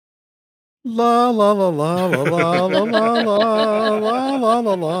La la la la la la la la la la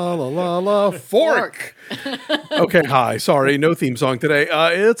la la la la fork. Okay, hi. Sorry, no theme song today.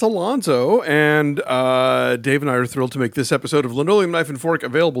 It's Alonzo, and Dave and I are thrilled to make this episode of Linoleum Knife and Fork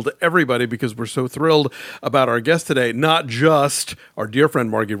available to everybody because we're so thrilled about our guest today. Not just our dear friend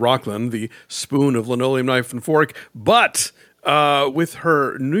Margie Rockland, the spoon of Linoleum Knife and Fork, but with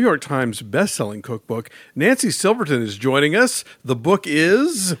her New York Times best-selling cookbook, Nancy Silverton is joining us. The book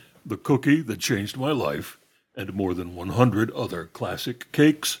is The Cookie That Changed My Life, and more than 100 other classic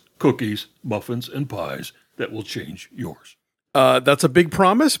cakes, cookies, muffins, and pies that will change yours. That's a big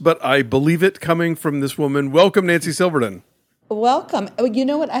promise, but I believe it coming from this woman. Welcome, Nancy Silverton. Welcome. Oh, you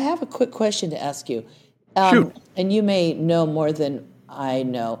know what? I have a quick question to ask you. Shoot. And you may know more than I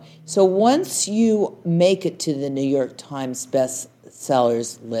know. So once you make it to the New York Times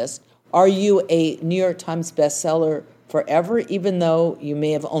bestsellers list, are you a New York Times bestseller forever, even though you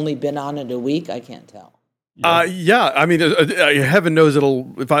may have only been on it a week? I can't tell. Yeah, I mean, heaven knows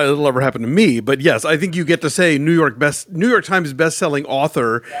it'll ever happen to me. But yes, I think you get to say New York Times best-selling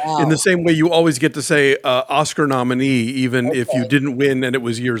author in the same way you always get to say Oscar nominee, even if you didn't win and it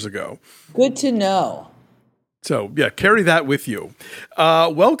was years ago. Good to know. So yeah, carry that with you.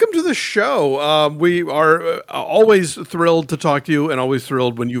 Welcome to the show. We are always thrilled to talk to you, and always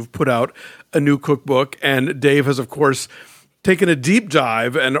thrilled when you've put out a new cookbook. And Dave has, of course, taken a deep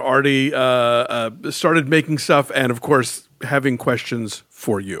dive and already started making stuff, and of course, having questions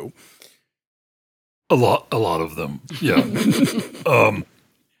for you. A lot of them, yeah.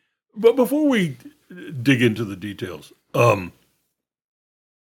 But before we dig into the details, I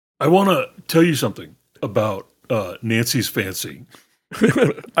want to tell you something about Nancy's fancy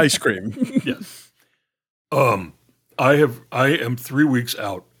ice cream. Yes. I am 3 weeks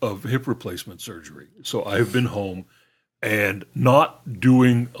out of hip replacement surgery, so I have been home and not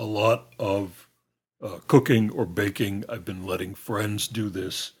doing a lot of cooking or baking. I've been letting friends do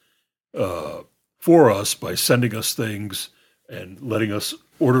this for us by sending us things and letting us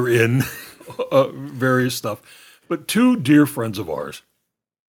order in various stuff. But two dear friends of ours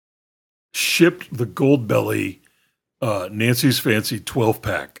shipped the Gold Belly Nancy's Fancy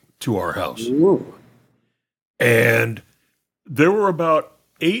 12-pack to our house. Ooh. And there were about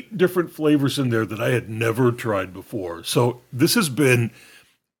 8 different flavors in there that I had never tried before. So this has been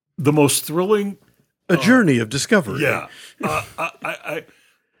the most thrilling... A journey of discovery. Yeah. I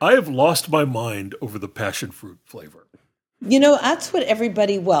have lost my mind over the passion fruit flavor. You know, that's what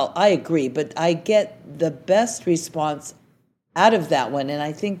everybody, well, I agree, but I get the best response out of that one. And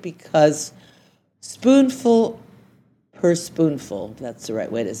I think because spoonful per spoonful, that's the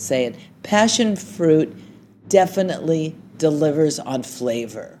right way to say it, passion fruit definitely delivers on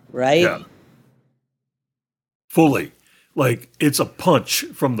flavor, right? Yeah. Fully. Like, it's a punch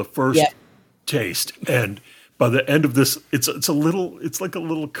from the first taste. And by the end of this, it's like a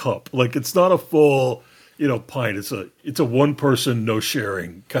little cup. Like, it's not a full, pint. It's a one person, no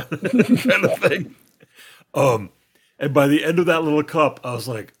sharing kind of thing. And by the end of that little cup, I was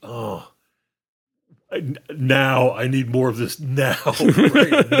like, now I need more of this now,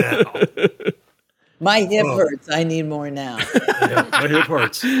 right now. My hip hurts. I need more now. Yeah, my hip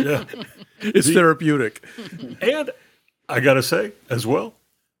hurts. Yeah. It's therapeutic. And I got to say as well,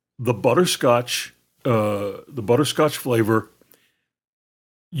 the butterscotch flavor,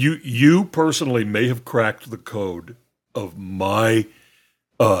 you personally may have cracked the code of my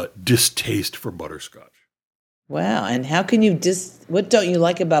distaste for butterscotch. Wow. And how can you what don't you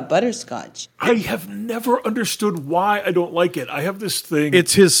like about butterscotch? I have never understood why I don't like it. I have this thing.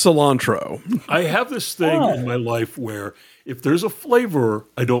 It's his cilantro. I have this thing in my life where if there's a flavor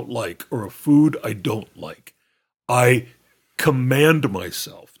I don't like or a food I don't like, I command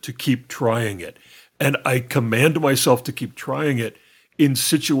myself to keep trying it. And I command myself to keep trying it in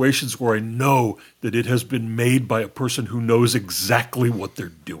situations where I know that it has been made by a person who knows exactly what they're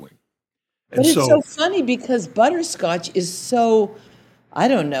doing. But it's so funny because butterscotch is so, I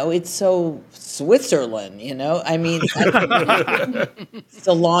don't know, it's so Switzerland, I mean,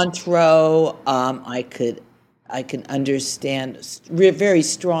 cilantro, I can understand very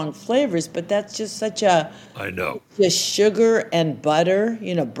strong flavors, but that's just such a... I know. Just sugar and butter,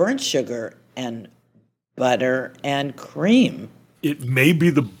 burnt sugar and butter and cream. It may be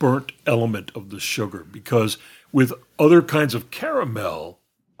the burnt element of the sugar because with other kinds of caramel,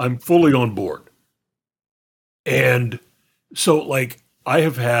 I'm fully on board. And so, I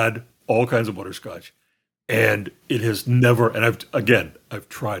have had all kinds of butterscotch, and it has never, and I've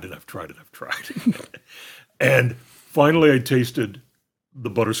tried and I've tried and I've tried. And finally I tasted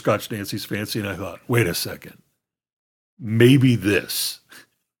the butterscotch Nancy's Fancy, and I thought, wait a second, maybe this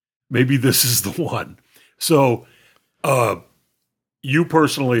maybe this is the one. So you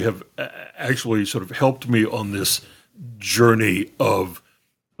personally have actually sort of helped me on this journey of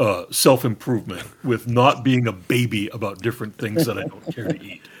self-improvement with not being a baby about different things that I don't care to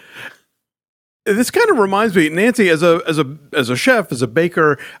eat. This kind of reminds me, Nancy, as a chef, as a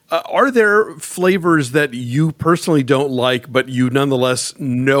baker, are there flavors that you personally don't like, but you nonetheless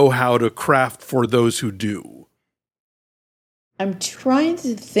know how to craft for those who do? I'm trying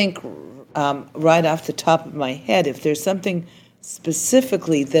to think right off the top of my head if there's something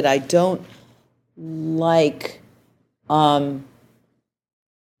specifically that I don't like, but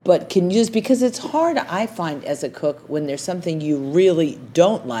can use, because it's hard, I find, as a cook, when there's something you really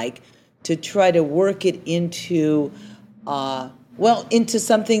don't like, to try to work it into, into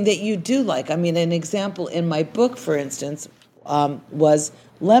something that you do like. I mean, an example in my book, for instance, was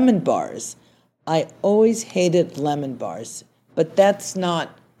lemon bars. I always hated lemon bars, but that's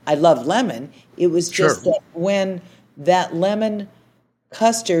not, I love lemon. It was just that when that lemon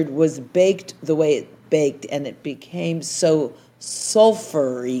custard was baked the way it baked, and it became so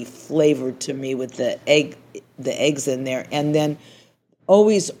sulfury flavored to me with the eggs in there, and then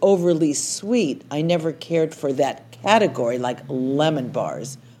always overly sweet. I never cared for that category, like lemon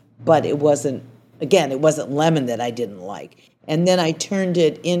bars, but it wasn't lemon that I didn't like. And then I turned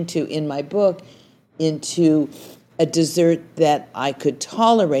it in my book, into a dessert that I could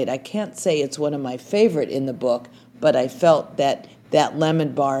tolerate. I can't say it's one of my favorite in the book, but I felt that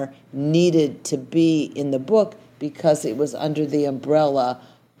lemon bar needed to be in the book because it was under the umbrella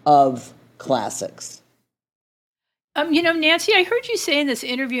of classics. Nancy, I heard you say in this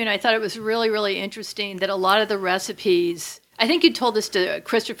interview, and I thought it was really, really interesting, that a lot of the recipes, I think you told this to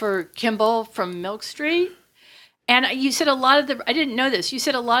Christopher Kimball from Milk Street, and you said I didn't know this, you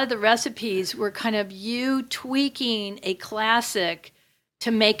said a lot of the recipes were kind of you tweaking a classic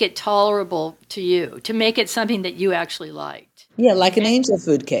to make it tolerable to you, to make it something that you actually liked. Yeah, like an angel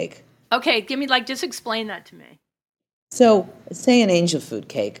food cake. Okay, just explain that to me. So, say an angel food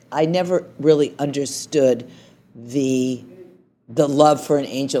cake. I never really understood the love for an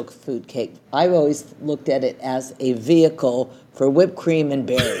angel food cake. I always looked at it as a vehicle for whipped cream and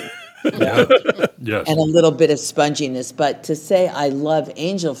berry. Yes. And a little bit of sponginess. But to say I love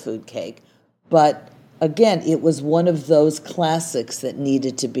angel food cake, but again, it was one of those classics that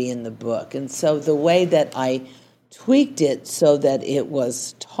needed to be in the book. And so the way that I tweaked it so that it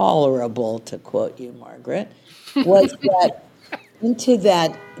was tolerable, to quote you, Margaret, was that into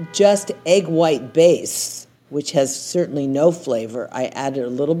that just egg white base, which has certainly no flavor, I added a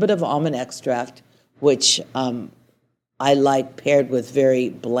little bit of almond extract, which I like paired with very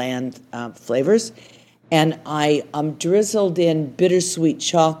bland flavors. And I drizzled in bittersweet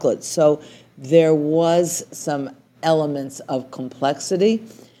chocolate. So there was some elements of complexity.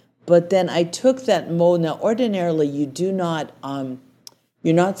 But then I took that mold. Now, ordinarily, you're not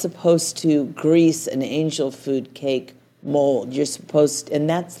supposed to grease an angel food cake mold. You're supposed, and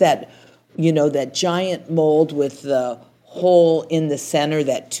that's that giant mold with the hole in the center,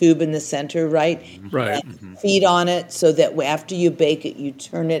 that tube in the center, right? Right. And feed on it so that after you bake it, you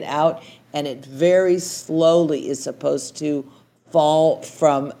turn it out, and it very slowly is supposed to fall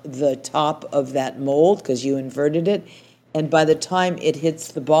from the top of that mold because you inverted it. And by the time it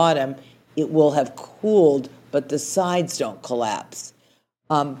hits the bottom, it will have cooled, but the sides don't collapse.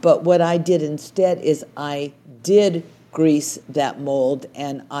 But what I did instead is I did grease that mold,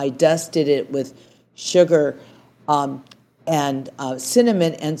 and I dusted it with sugar and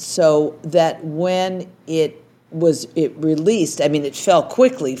cinnamon, and so that when it released, I mean, it fell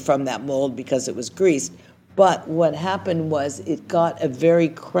quickly from that mold because it was greased, but what happened was it got a very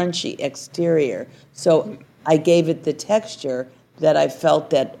crunchy exterior. So I gave it the texture that I felt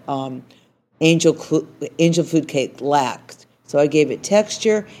that angel food cake lacked. So I gave it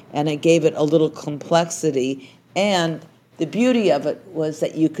texture, and I gave it a little complexity. And the beauty of it was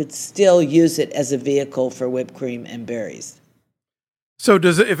that you could still use it as a vehicle for whipped cream and berries. So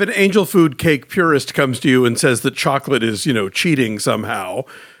if an angel food cake purist comes to you and says that chocolate is, cheating somehow,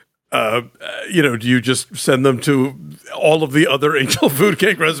 do you just send them to all of the other angel food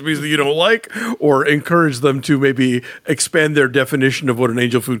cake recipes that you don't like, or encourage them to maybe expand their definition of what an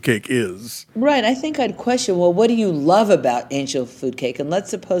angel food cake is? Right. I think I'd question, well, what do you love about angel food cake? And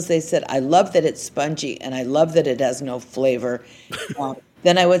let's suppose they said, I love that it's spongy and I love that it has no flavor.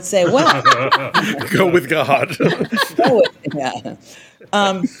 Then I would say, well, go with God. Yeah.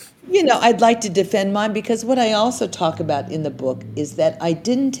 I'd like to defend mine, because what I also talk about in the book is that I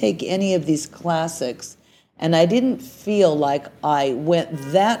didn't take any of these classics, and I didn't feel like I went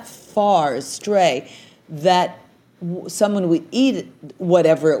that far astray that someone would eat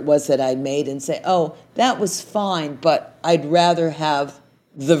whatever it was that I made and say, "Oh, that was fine, but I'd rather have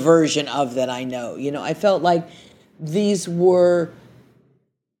the version of that I know." I felt like these were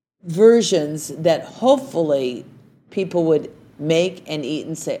versions that hopefully people would make and eat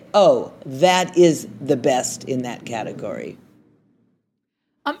and say, "Oh, that is the best in that category."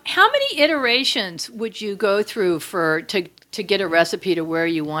 How many iterations would you go through to get a recipe to where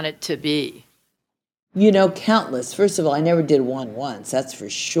you want it to be? Countless. First of all, I never did one once, that's for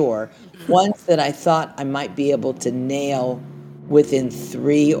sure. Ones that I thought I might be able to nail within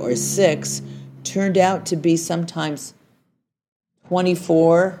 3 or 6 turned out to be sometimes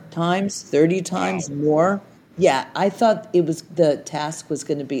 24 times, 30 times more. Yeah, I thought the task was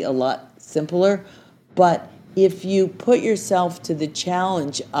going to be a lot simpler, but if you put yourself to the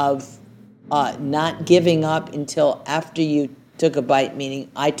challenge of not giving up until after you took a bite, meaning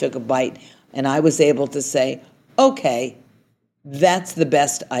I took a bite and I was able to say, "Okay, that's the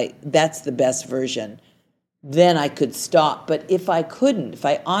best version," then I could stop. But if I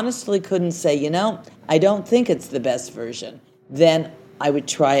honestly couldn't say, I don't think it's the best version, then I would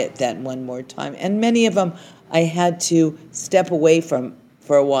try it that one more time. And many of them I had to step away from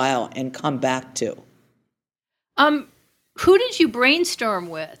for a while and come back to. Who did you brainstorm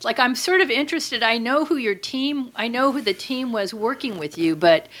with? Like, I'm sort of interested. I know who the team was working with you,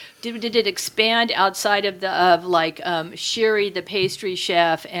 but did it expand outside of Sherry, the pastry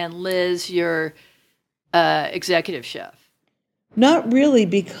chef, and Liz, your executive chef? Not really,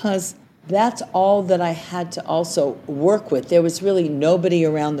 because that's all that I had to also work with. There was really nobody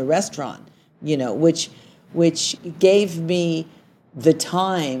around the restaurant, which gave me the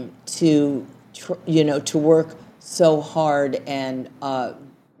time to work so hard and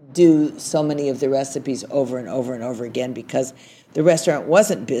do so many of the recipes over and over and over again, because the restaurant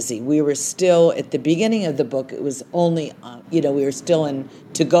wasn't busy. We were still, at the beginning of the book, it was only, we were still in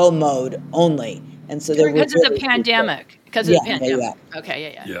to-go mode only. And so because of the pandemic. Because of the pandemic. Yeah.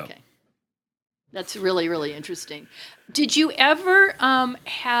 Okay, yeah. Okay. That's really, really interesting. Did you ever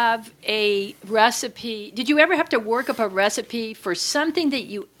have a recipe? Did you ever have to work up a recipe for something that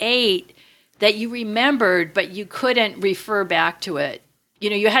you ate that you remembered, but you couldn't refer back to it?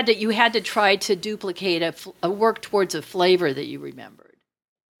 You had to try to duplicate a work towards a flavor that you remembered.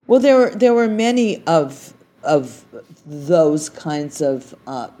 Well, there were many of those kinds of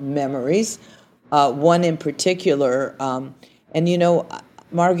memories. One in particular, and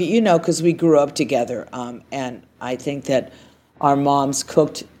Margaret, because we grew up together, and I think that our moms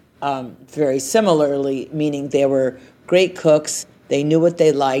cooked very similarly, meaning they were great cooks. They knew what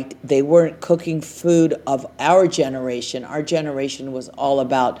they liked. They weren't cooking food of our generation. Our generation was all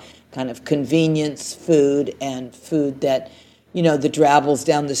about kind of convenience food and food that, the drabbles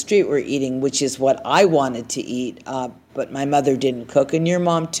down the street were eating, which is what I wanted to eat. But my mother didn't cook. And your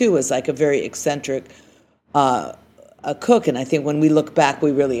mom, too, was like a very eccentric a cook. And I think when we look back,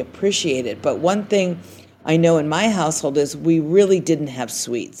 we really appreciate it. But one thing I know in my household is we really didn't have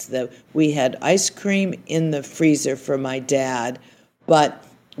sweets. We had ice cream in the freezer for my dad, but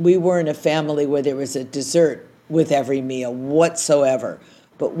we weren't a family where there was a dessert with every meal whatsoever.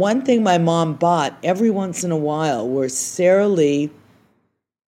 But one thing my mom bought every once in a while were Sara Lee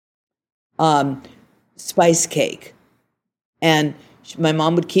spice cake. And my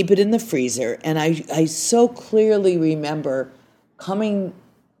mom would keep it in the freezer. And I so clearly remember coming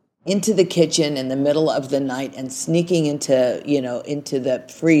into the kitchen in the middle of the night and sneaking into the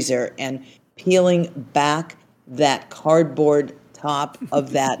freezer and peeling back that cardboard top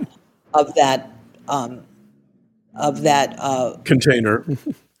of that container.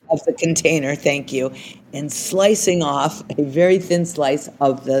 Of the container, thank you, and slicing off a very thin slice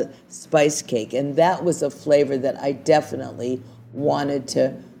of the spice cake. And that was a flavor that I definitely wanted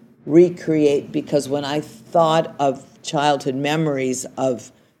to recreate, because when I thought of childhood memories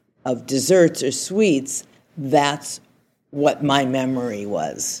of desserts or sweets, that's what my memory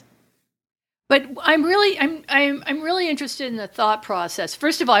was. But I'm really interested in the thought process.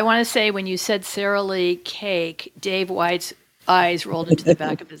 First of all, I want to say, when you said Sara Lee cake, Dave White's eyes rolled into the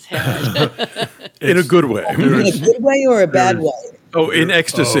back of his head. In a good way. In a good way or a bad way? Oh, in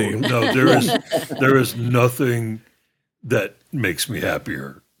ecstasy. Oh, no, there is nothing that makes me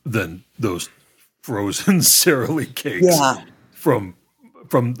happier than those frozen Sara Lee cakes. Yeah. From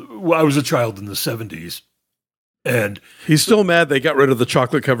I was a child in the 70s. And he's still mad they got rid of the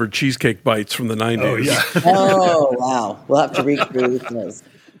chocolate-covered cheesecake bites from the 90s. Oh, yeah. Oh, wow. We'll have to recreate those.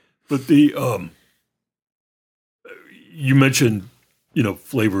 But you mentioned,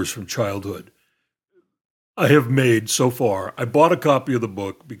 flavors from childhood. I have made so far. I bought a copy of the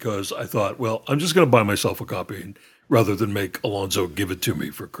book because I thought, well, I'm just going to buy myself a copy rather than make Alonzo give it to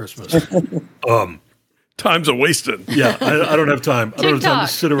me for Christmas. Time's a wasted. Yeah, I don't have time. I don't have time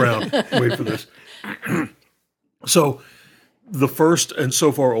to sit around and wait for this. So the first and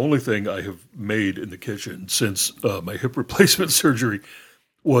so far only thing I have made in the kitchen since my hip replacement surgery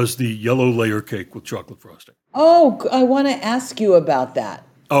was the yellow layer cake with chocolate frosting. Oh, I want to ask you about that.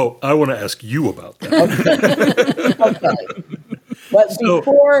 Oh, I want to ask you about that. Okay. But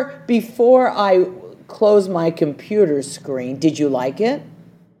before I close my computer screen, did you like it?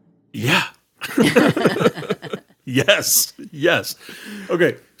 Yeah. Yes.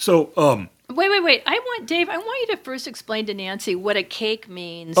 Okay, so Wait. Dave, I want you to first explain to Nancy what a cake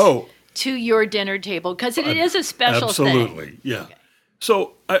means to your dinner table, because it is a special thing. Absolutely, yeah. Okay.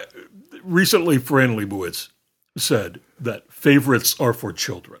 So recently, Fran Lebowitz said that favorites are for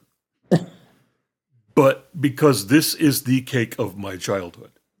children. But because this is the cake of my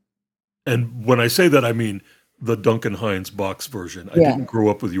childhood. And when I say that, I mean the Duncan Hines box version. I didn't grow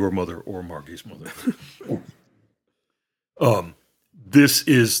up with your mother or Margie's mother. This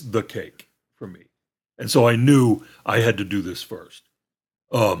is the cake for me. And so I knew I had to do this first.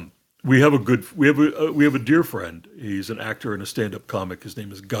 We have a dear friend. He's an actor and a stand-up comic. His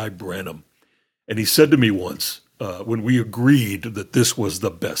name is Guy Branum. And he said to me once, when we agreed that this was the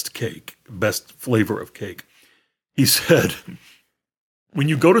best flavor of cake, he said, when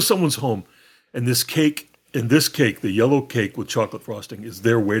you go to someone's home and this cake, the yellow cake with chocolate frosting is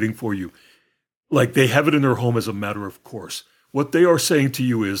there waiting for you, like they have it in their home as a matter of course, what they are saying to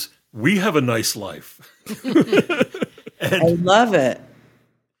you is, we have a nice life. I love it.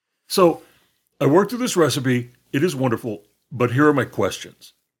 So I worked through this recipe. It is wonderful, but here are my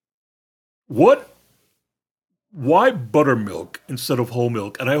questions. Why buttermilk instead of whole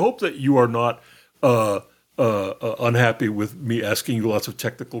milk? And I hope that you are not unhappy with me asking you lots of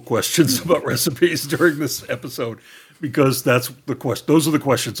technical questions about recipes during this episode, because that's the question. Those are the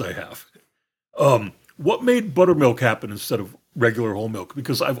questions I have. What made buttermilk happen instead of regular whole milk?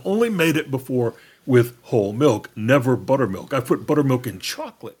 Because I've only made it before with whole milk, never buttermilk. I've put buttermilk in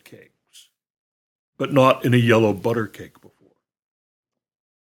chocolate cakes, but not in a yellow butter cake before.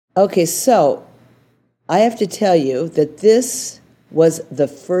 Okay, so I have to tell you that this was the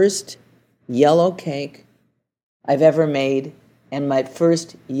first yellow cake I've ever made, and my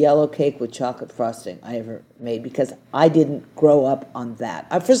first yellow cake with chocolate frosting I ever made, because I didn't grow up on that.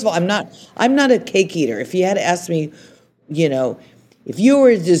 First of all, I'm not a cake eater. If you had asked me, if you were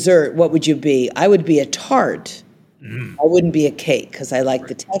a dessert, what would you be? I would be a tart. I wouldn't be a cake, because I like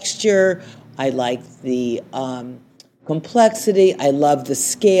the texture. I like the complexity. I love the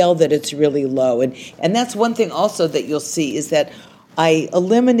scale, that it's really low. And that's one thing also that you'll see is that I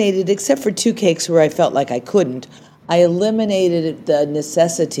eliminated, except for 2 cakes where I felt like I couldn't, I eliminated the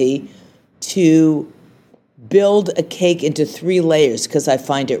necessity to build a cake into 3 layers, because I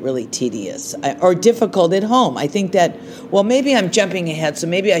find it really tedious or difficult at home. I think that, well, maybe I'm jumping ahead, so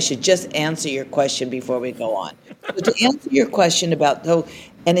maybe I should just answer your question before we go on. So to answer your question about,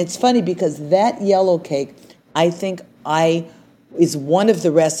 and it's funny because that yellow cake, I think is one of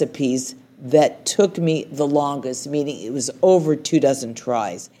the recipes that took me the longest, meaning it was over 2 dozen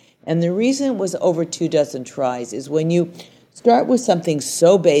tries. And the reason it was over 2 dozen tries is when you start with something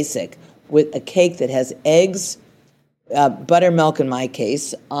so basic, with a cake that has eggs, buttermilk in my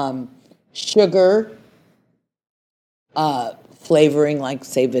case, sugar, flavoring like,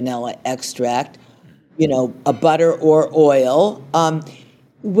 say, vanilla extract, a butter or oil.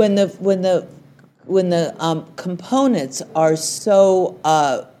 When the components are so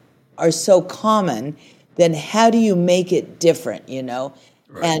common, then how do you make it different?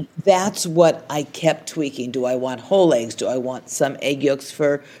 Right. And that's what I kept tweaking. Do I want whole eggs? Do I want some egg yolks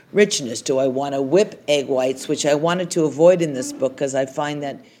for richness? Do I want to whip egg whites, which I wanted to avoid in this book because I find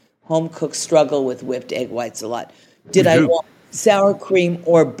that home cooks struggle with whipped egg whites a lot. Did I want sour cream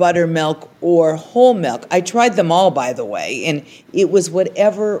or buttermilk or whole milk? I tried them all, by the way, and it was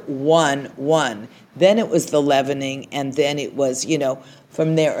whatever won. Then it was the leavening, and then it was,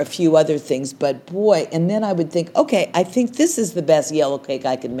 from there a few other things. But boy, and then I would think, okay, I think this is the best yellow cake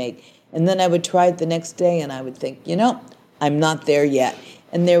I could make. And then I would try it the next day, and I would think, I'm not there yet.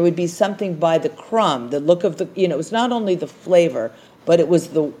 And there would be something by the crumb, the look of the, it was not only the flavor, but it was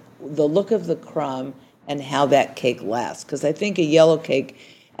the look of the crumb and how that cake lasts. Because I think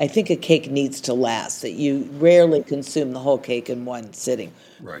a cake needs to last, that you rarely consume the whole cake in one sitting.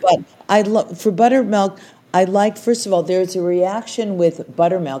 Right. But for buttermilk, I like, first of all, there's a reaction with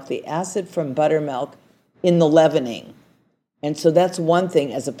buttermilk, the acid from buttermilk in the leavening. And so that's one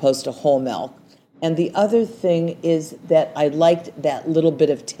thing as opposed to whole milk. And the other thing is that I liked that little bit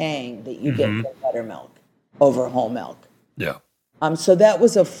of tang that you get from buttermilk over whole milk. Yeah. So that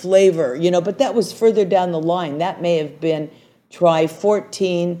was a flavor, but that was further down the line. That may have been try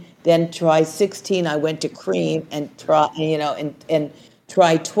 14, then try 16. I went to cream and and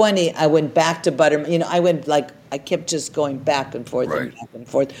try 20. I went back to buttermilk. I kept just going back and forth and back and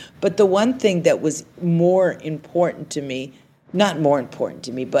forth. But the one thing that was more important to me, not more important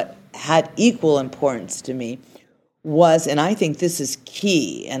to me, but had equal importance to me was, and I think this is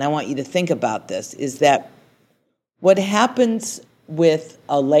key, and I want you to think about this, is that what happens with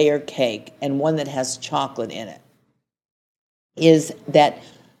a layer cake and one that has chocolate in it is that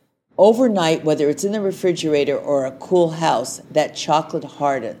overnight, whether it's in the refrigerator or a cool house, that chocolate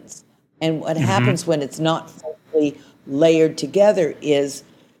hardens. And what happens when it's not fully layered together is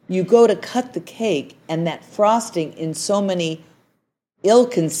you go to cut the cake and that frosting in so many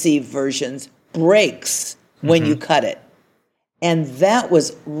ill-conceived versions breaks when you cut it. And that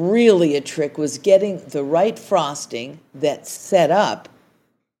was really a trick, was getting the right frosting that's set up,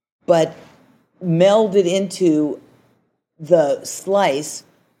 but melded into the slice,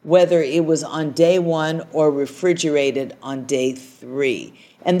 whether it was on day 1 or refrigerated on day 3.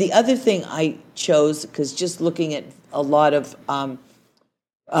 And the other thing I chose, because just looking at a lot of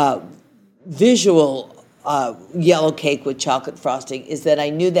visual yellow cake with chocolate frosting, is that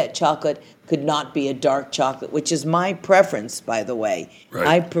I knew that chocolate could not be a dark chocolate, which is my preference, by the way. Right.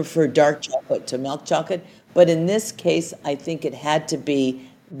 I prefer dark chocolate to milk chocolate, but in this case, I think it had to be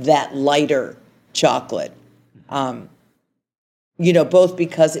that lighter chocolate. Both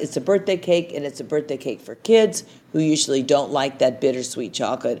because it's a birthday cake and it's a birthday cake for kids who usually don't like that bittersweet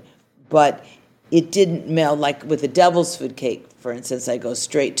chocolate, but it didn't meld like with a devil's food cake, for instance. I go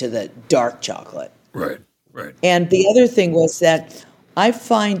straight to the dark chocolate. Right. And the other thing was that I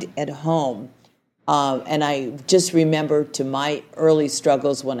find at home, and I just remember to my early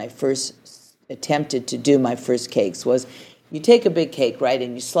struggles when I first attempted to do my first cakes, was you take a big cake, right,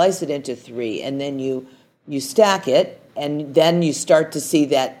 and you slice it into 3, and then you stack it, and then you start to see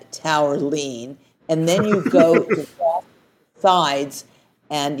that tower lean, and then you go to the sides,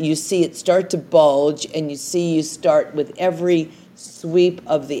 and you see it start to bulge, and you start with every sweep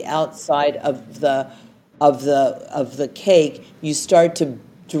of the outside of the cake, you start to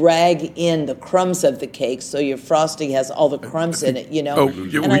drag in the crumbs of the cake, so your frosting has all the crumbs in it, and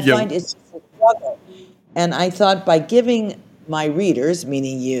I find it's a struggle. And I thought by giving my readers,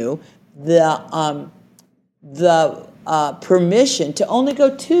 meaning you, the permission to only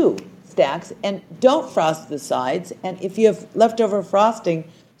go 2 stacks and don't frost the sides, and if you have leftover frosting,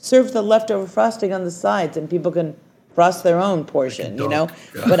 serve the leftover frosting on the sides, and people can frost their own portion,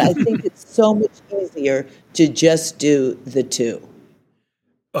 But I think it's so much easier to just do the 2.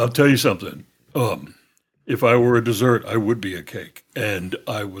 I'll tell you something. If I were a dessert, I would be a cake. And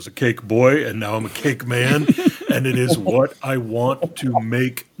I was a cake boy, and now I'm a cake man. And it is what I want to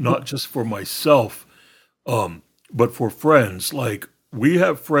make, not just for myself, but for friends. Like, we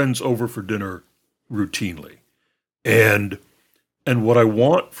have friends over for dinner routinely. And what I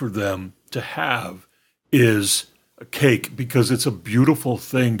want for them to have is a cake, because it's a beautiful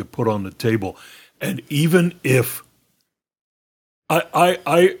thing to put on the table. And even if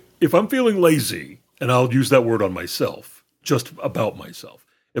if I'm feeling lazy, and I'll use that word on myself, just about myself.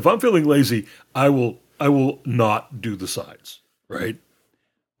 If I'm feeling lazy, I will not do the sides, right?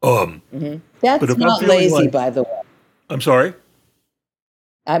 That's not lazy, by the way. I'm sorry?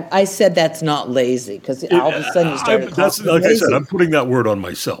 I said that's not lazy, because all of a sudden you started calling it like lazy. I said, I'm putting that word on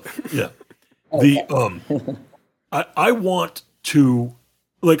myself. Yeah. Okay. I want to,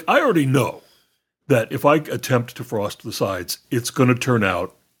 like, I already know that if I attempt to frost the sides, it's going to turn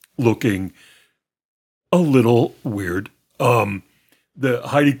out looking a little weird. The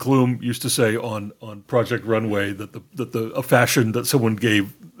Heidi Klum used to say on Project Runway that a fashion that someone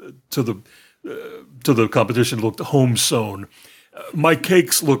gave to the competition looked home sewn. My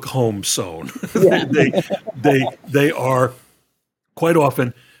cakes look home sewn. Yeah. they are quite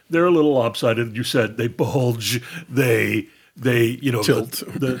often, they're a little lopsided. You said they bulge. They tilt.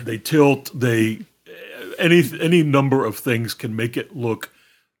 They tilt. Any number of things can make it look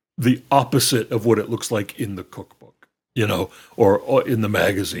the opposite of what it looks like in the cookbook, or in the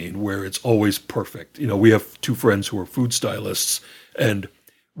magazine, where it's always perfect. We have 2 friends who are food stylists, and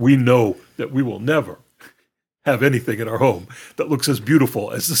we know that we will never have anything in our home that looks as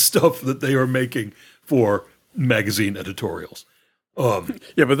beautiful as the stuff that they are making for magazine editorials.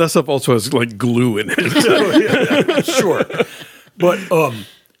 Yeah, but that stuff also has like glue in it. Yeah, sure. But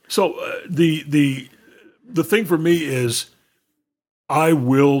so the thing for me is, I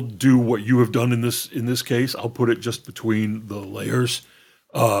will do what you have done in this case. I'll put it just between the layers.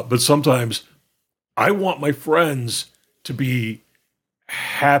 But sometimes I want my friends to be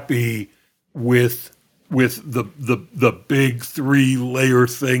happy with the big 3-layer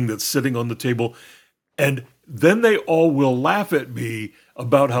thing that's sitting on the table, and then they all will laugh at me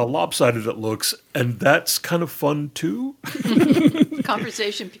about how lopsided it looks, and that's kind of fun too.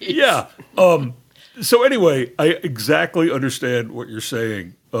 Conversation piece. Yeah. So anyway, I exactly understand what you're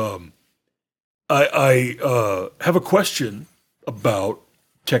saying. I have a question about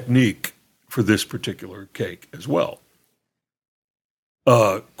technique for this particular cake as well.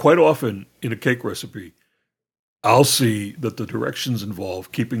 Quite often in a cake recipe, I'll see that the directions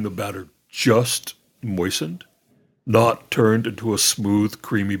involve keeping the batter just moistened, not turned into a smooth,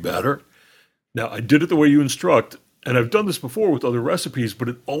 creamy batter. Now, I did it the way you instruct, and I've done this before with other recipes, but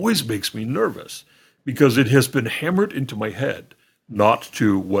it always makes me nervous because it has been hammered into my head not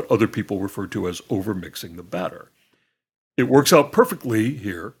to what other people refer to as overmixing the batter. It works out perfectly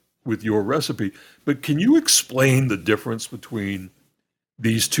here with your recipe, but can you explain the difference between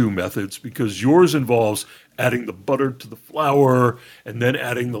these two methods? Because yours involves adding the butter to the flour and then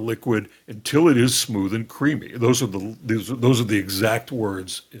adding the liquid until it is smooth and creamy. Those are the exact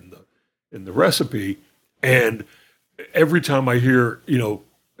words in the recipe. And every time I hear,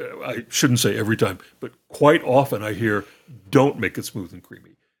 I shouldn't say every time, but quite often I hear, don't make it smooth and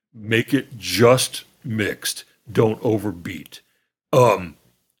creamy. Make it just mixed. Don't overbeat. Can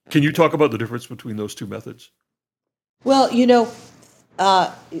you talk about the difference between those two methods? Well,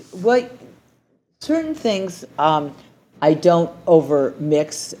 what certain things I don't over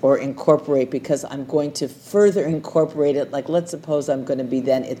mix or incorporate because I'm going to further incorporate it. Like, let's suppose I'm going to be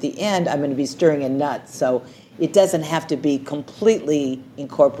then at the end, I'm going to be stirring in nuts. So it doesn't have to be completely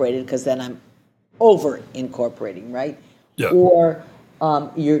incorporated because then I'm over incorporating, right? Yeah. Or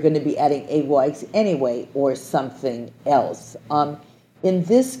you're going to be adding egg whites anyway or something else. In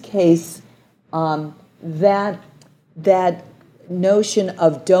this case, that notion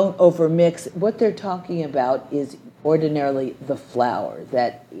of don't overmix, what they're talking about is ordinarily the flour,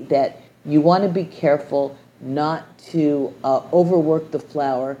 that you want to be careful not to overwork the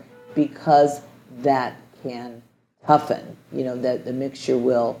flour because that can toughen. That the mixture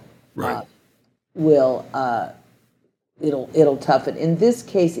will Right. It'll toughen. In this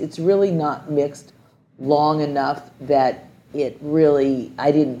case, it's really not mixed long enough that I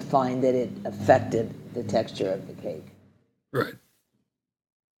didn't find that it affected the texture of the cake. Right.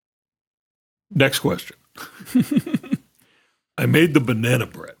 Next question. I made the banana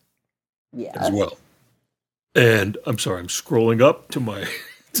bread as well. And I'm sorry, I'm scrolling up to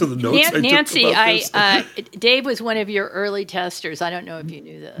the notes. Nancy, Dave was one of your early testers. I don't know if you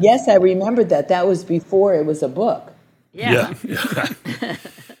knew this. Yes, I remembered that. That was before it was a book. Yeah.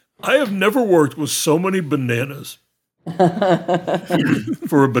 I have never worked with so many bananas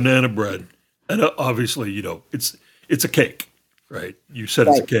for a banana bread. And obviously, it's a cake, right? You said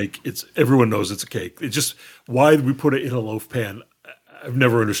it's a cake. Everyone knows it's a cake. It's just why we put it in a loaf pan. I've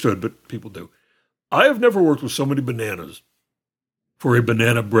never understood, but people do. I have never worked with so many bananas for a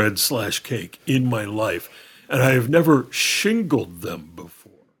banana bread / cake in my life. And I have never shingled them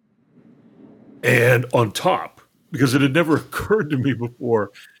before. And on top, because it had never occurred to me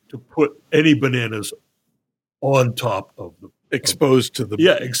before to put any bananas on top of the Exposed to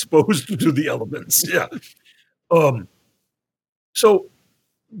the elements. Yeah. So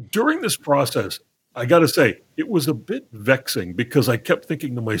during this process, I got to say, it was a bit vexing because I kept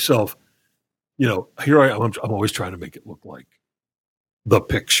thinking to myself, here I am, I'm always trying to make it look like the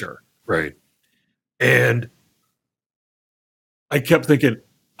picture, right? And I kept thinking,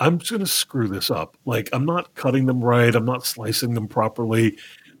 I'm just going to screw this up. Like, I'm not cutting them right. I'm not slicing them properly.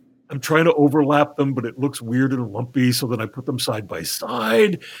 I'm trying to overlap them, but it looks weird and lumpy. So then I put them side by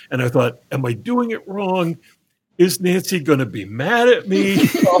side. And I thought, am I doing it wrong? Is Nancy going to be mad at me?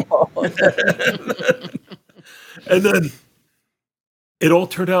 And then it all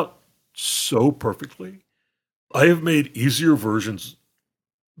turned out so perfectly. I have made easier versions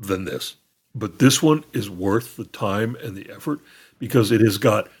than this, but this one is worth the time and the effort because it has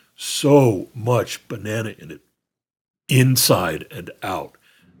got so much banana in it, inside and out.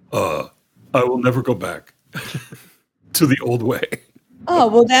 I will never go back to the old way. Oh,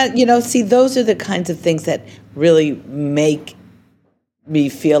 well, see, those are the kinds of things that really make me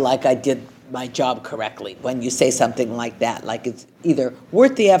feel like I did my job correctly when you say something like that. Like it's either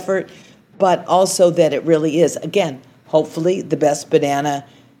worth the effort, but also that it really is, again, hopefully the best banana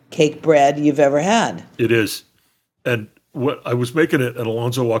cake bread you've ever had. It is. And what I was making it, and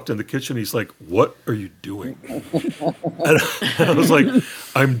Alonzo walked in the kitchen. He's like, "What are you doing?" And I was like,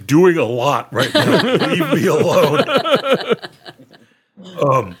 "I'm doing a lot right now. Leave me alone."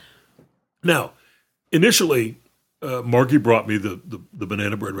 Now, initially, Margie brought me the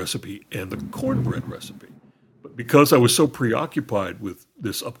banana bread recipe and the cornbread recipe. But because I was so preoccupied with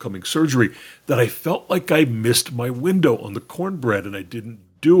this upcoming surgery that I felt like I missed my window on the cornbread, and I didn't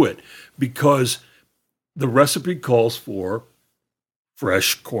do it because the recipe calls for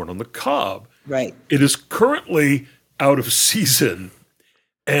fresh corn on the cob. Right. It is currently out of season.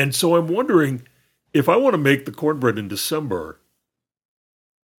 And so I'm wondering if I want to make the cornbread in December,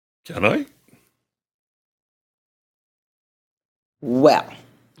 can I? Well,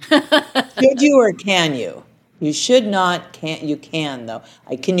 should you or can you? You should not. Can't you? Can though.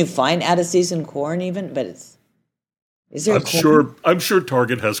 Can you find out of season corn even? But is there? I'm sure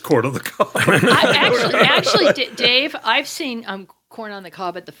Target has corn on the cob. Dave, I've seen corn on the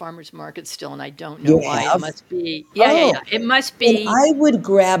cob at the farmers market still, and I don't know why. It must be. Yeah. It must be. And I would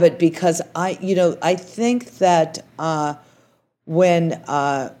grab it because I think that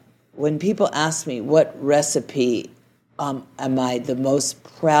when people ask me what recipe am I the most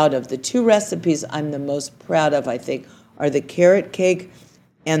proud of, the two recipes I'm the most proud of, I think, are the carrot cake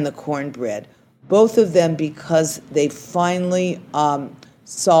and the cornbread. Both of them because they finally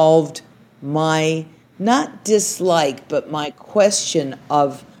solved my, not dislike, but my question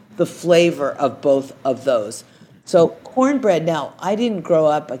of the flavor of both of those. So cornbread, now, I didn't grow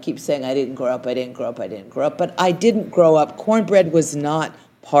up, I keep saying I didn't grow up, but I didn't grow up. Cornbread was not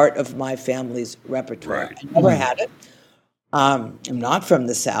part of my family's repertoire. Right. I never had it. I'm not from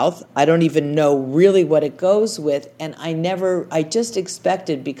the South. I don't even know really what it goes with. And I just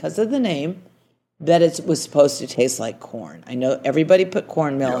expected, because of the name, that it was supposed to taste like corn. I know everybody put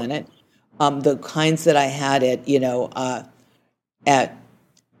cornmeal in it. The kinds that I had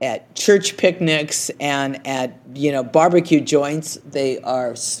at church picnics and at, barbecue joints, they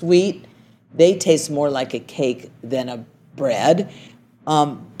are sweet. They taste more like a cake than a bread.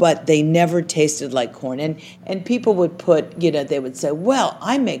 But they never tasted like corn. And people would put, they would say, well,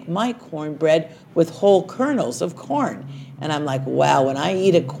 I make my cornbread with whole kernels of corn. And I'm like, wow, when I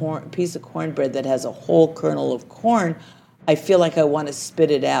eat a piece of cornbread that has a whole kernel of corn, I feel like I want to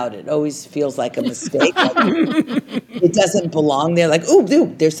spit it out. It always feels like a mistake. It doesn't belong there. Like, ooh,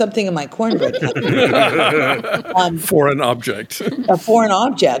 there's something in my cornbread. Foreign object. A foreign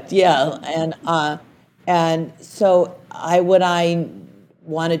object, yeah. And so I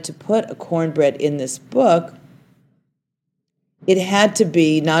wanted to put a cornbread in this book, it had to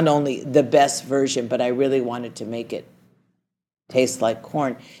be not only the best version, but I really wanted to make it taste like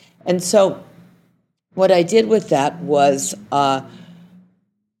corn. And so what I did with that was I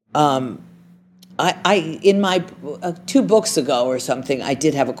in my 2 books ago or something, I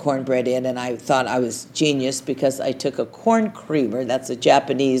did have a cornbread in, and I thought I was genius because I took a corn creamer, that's a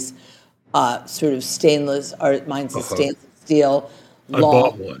Japanese sort of stainless, or mine's a stainless steel long. I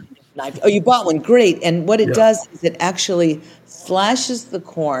bought one. Knife. Oh, you bought one, great. And what it does is it actually slashes the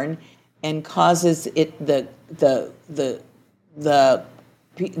corn and causes it the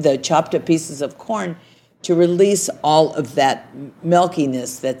chopped up pieces of corn to release all of that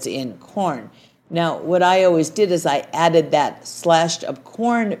milkiness that's in corn. Now, what I always did is I added that slashed up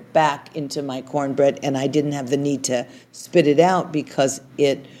corn back into my cornbread, and I didn't have the need to spit it out because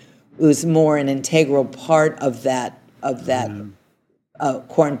it was more an integral part of that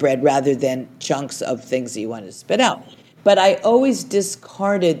cornbread rather than chunks of things that you wanted to spit out. But I always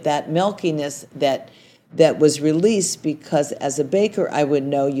discarded that milkiness that was released because as a baker, I would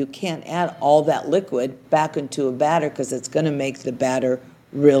know you can't add all that liquid back into a batter because it's going to make the batter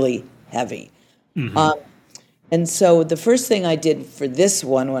really heavy. Mm-hmm. And so the first thing I did for this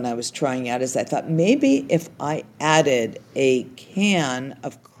one when I was trying out is I thought maybe if I added a can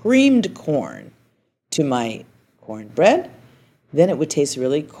of creamed corn to my cornbread, then it would taste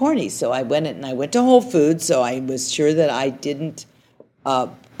really corny. So I went to Whole Foods, so I was sure that I didn't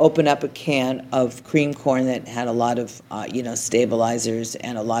open up a can of cream corn that had a lot of stabilizers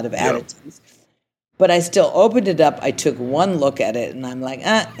and a lot of additives. But I still opened it up. I took one look at it, and I'm like,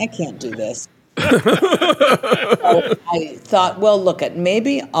 I can't do this. So I thought, well,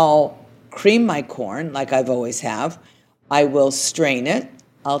 maybe I'll cream my corn like I've always have. I will strain it.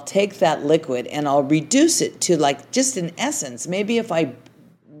 I'll take that liquid and I'll reduce it to like just an essence. Maybe if I,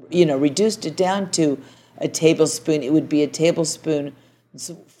 reduced it down to a tablespoon, it would be a tablespoon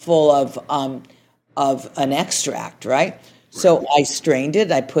full of an extract, right? So I strained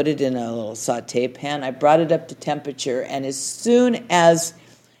it. I put it in a little saute pan. I brought it up to temperature, and as soon as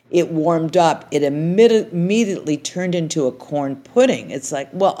it warmed up, it immediately turned into a corn pudding. It's like,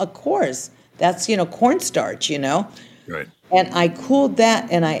 well, of course, that's, cornstarch, Right. And I cooled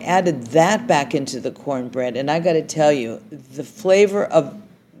that and I added that back into the cornbread. And I got to tell you, the flavor of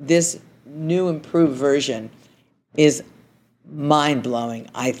this new improved version is mind-blowing,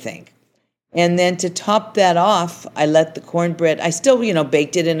 I think. And then to top that off, I let the cornbread, I still,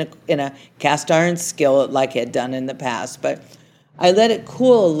 baked it in a cast iron skillet like I had done in the past, but I let it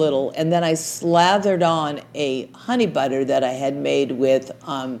cool a little, and then I slathered on a honey butter that I had made with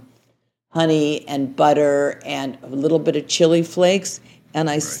honey and butter and a little bit of chili flakes, and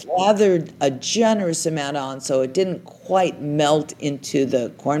I slathered a generous amount on so it didn't quite melt into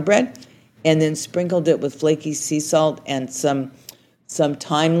the cornbread, and then sprinkled it with flaky sea salt and some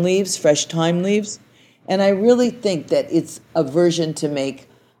thyme leaves, fresh thyme leaves. And I really think that it's a version to make,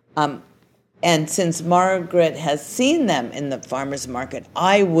 and since Margaret has seen them in the farmer's market,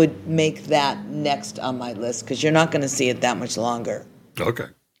 I would make that next on my list because you're not going to see it that much longer. Okay.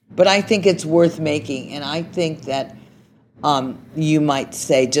 But I think it's worth making, and I think that you might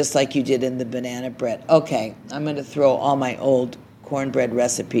say, just like you did in the banana bread, okay, I'm going to throw all my old cornbread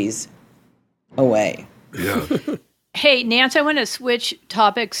recipes away. Yeah. Hey, Nance, I want to switch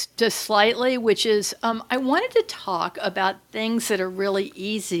topics just slightly, which is I wanted to talk about things that are really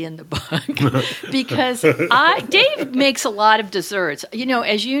easy in the book because Dave makes a lot of desserts.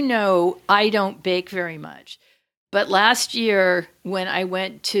 As you know, I don't bake very much. But last year, when I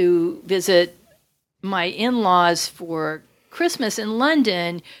went to visit my in-laws for Christmas in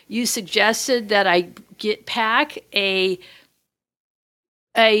London, you suggested that I pack a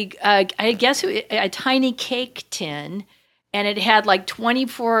tiny cake tin, and it had like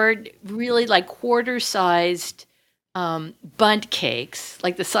 24 really like quarter-sized bundt cakes,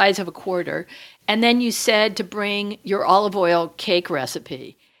 like the size of a quarter. And then you said to bring your olive oil cake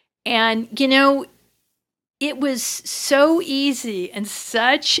recipe. And, it was so easy and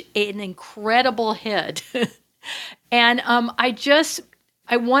such an incredible hit. And I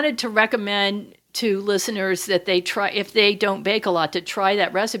wanted to recommend to listeners that they try, if they don't bake a lot, to try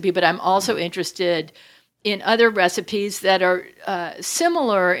that recipe. But I'm also interested in other recipes that are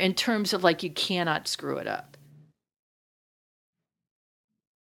similar in terms of like you cannot screw it up.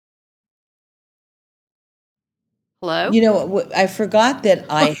 Hello? I forgot that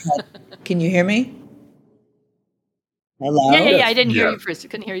I had, can you hear me? Hello? Yeah. I didn't hear you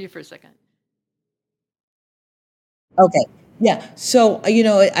couldn't hear you for a second. Okay. Yeah. So,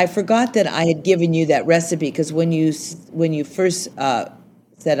 I forgot that I had given you that recipe because when you first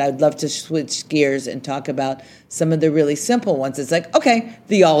said I'd love to switch gears and talk about some of the really simple ones, it's like, okay,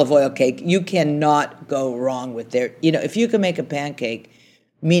 the olive oil cake, you cannot go wrong with there. If you can make a pancake,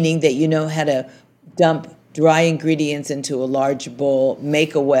 meaning that you know how to dump dry ingredients into a large bowl,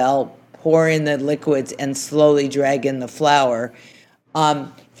 make a well, pour in the liquids, and slowly drag in the flour.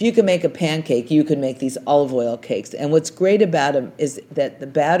 If you can make a pancake, you can make these olive oil cakes. And what's great about them is that the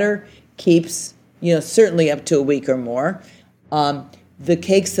batter keeps, certainly up to a week or more. The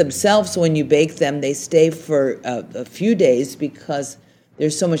cakes themselves, when you bake them, they stay for a few days because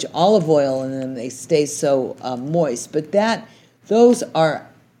there's so much olive oil in them, they stay so moist. But those are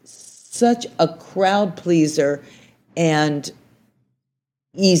such a crowd pleaser and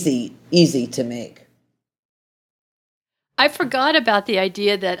easy to make. I forgot about the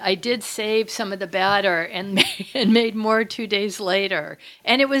idea that I did save some of the batter and made more 2 days later.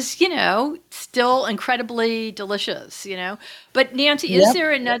 And it was, still incredibly delicious, But Nancy, Yep.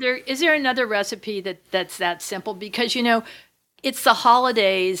 is there another recipe that's that simple? Because, it's the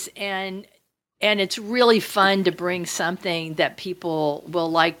holidays and it's really fun to bring something that people will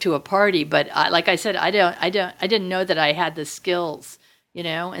like to a party. But like I said, I didn't know that I had the skills,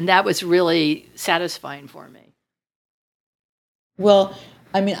 and that was really satisfying for me. Well,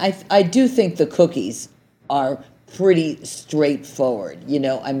 I do think the cookies are pretty straightforward.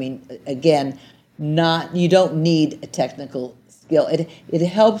 Again, you don't need a technical skill. It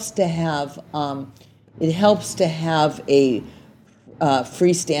helps to have a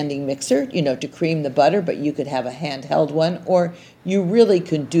freestanding mixer, to cream the butter, but you could have a handheld one, or you really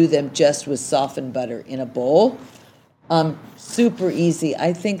could do them just with softened butter in a bowl. Super easy.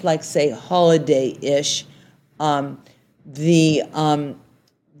 I think, like, say, holiday-ish. The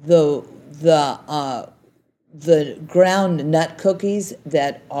ground nut cookies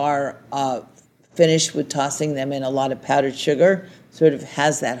that are finished with tossing them in a lot of powdered sugar sort of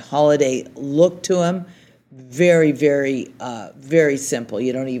has that holiday look to them. Very, very, very simple.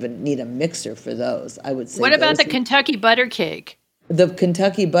 You don't even need a mixer for those, I would say. What about the Kentucky butter cake? The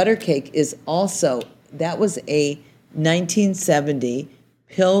Kentucky butter cake is also, that was a 1970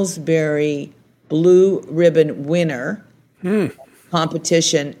 Pillsbury Blue Ribbon winner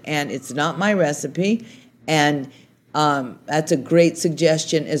competition, and it's not my recipe. And that's a great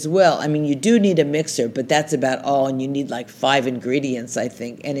suggestion as well. I mean, you do need a mixer, but that's about all, and you need like 5 ingredients, I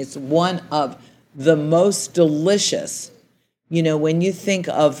think. And it's one of the most delicious. You know, when you think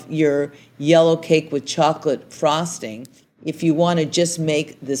of your yellow cake with chocolate frosting, if you want to just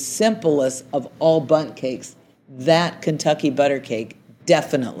make the simplest of all bundt cakes, that Kentucky butter cake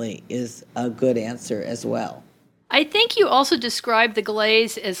definitely is a good answer as well. I think you also described the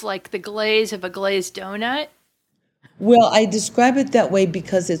glaze as like the glaze of a glazed donut. Well, I describe it that way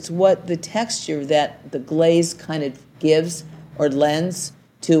because it's what the texture that the glaze kind of gives or lends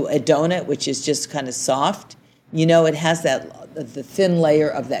to a donut, which is just kind of soft. You know, it has that the thin layer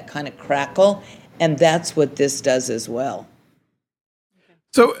of that kind of crackle, and that's what this does as well.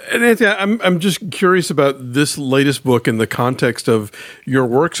 So, Nancy, I'm just curious about this latest book in the context of your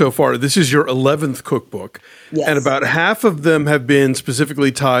work so far. This is your 11th cookbook, Yes. and about half of them have been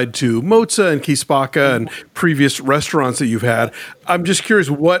specifically tied to mozza and kispaka and previous restaurants that you've had. I'm just curious,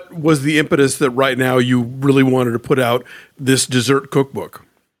 what was the impetus that right now you really wanted to put out this dessert cookbook?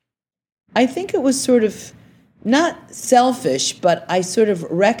 I think it was sort of not selfish, but I sort of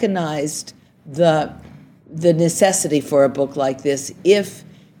recognized the necessity for a book like this if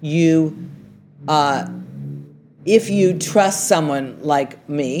you trust someone like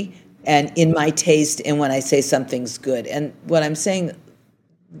me and in my taste and when I say something's good. And what I'm saying,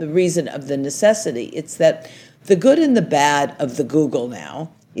 the reason of the necessity, it's that the good and the bad of the Google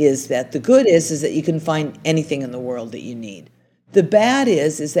now is that the good is that you can find anything in the world that you need. The bad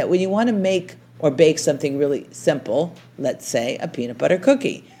is that when you want to make or bake something really simple, let's say a peanut butter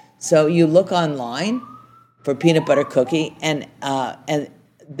cookie. So you look online for peanut butter cookie, and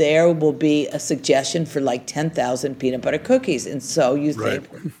there will be a suggestion for like 10,000 peanut butter cookies. And so you think,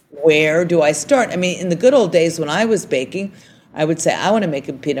 where do I start? I mean, in the good old days when I was baking, I would say, I want to make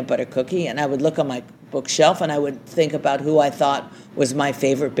a peanut butter cookie, and I would look on my bookshelf and I would think about who I thought was my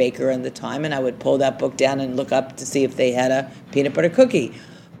favorite baker at the time, and I would pull that book down and look up to see if they had a peanut butter cookie.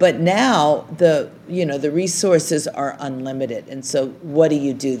 But now the resources are unlimited, and so what do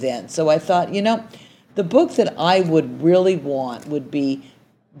you do then? So I thought, the book that I would really want would be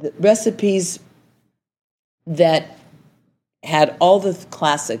the recipes that had all the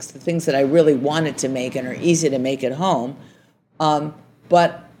classics, the things that I really wanted to make and are easy to make at home,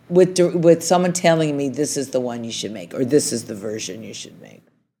 but with someone telling me this is the one you should make or this is the version you should make.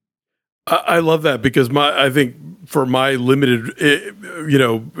 I love that because I think for my limited,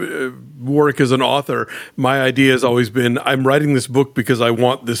 work as an author, my idea has always been I'm writing this book because I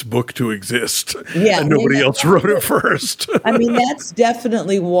want this book to exist. Yeah, and nobody else wrote it first. I mean, that's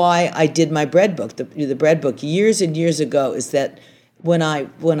definitely why I did my bread book. The bread book years and years ago is that when I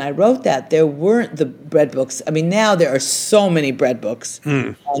wrote that, there weren't the bread books. I mean, now there are so many bread books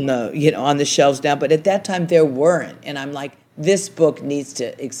on the shelves now, but at that time there weren't. And I'm like, this book needs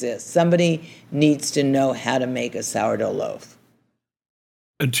to exist. Somebody needs to know how to make a sourdough loaf.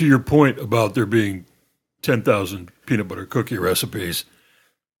 And to your point about there being 10,000 peanut butter cookie recipes,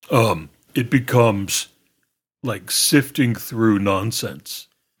 it becomes like sifting through nonsense.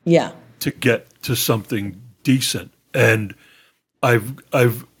 Yeah. To get to something decent. And I've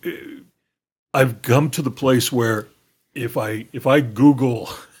come to the place where if I Google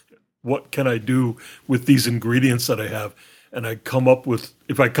what can I do with these ingredients that I have, and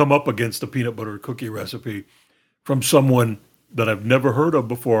if I come up against a peanut butter cookie recipe from someone that I've never heard of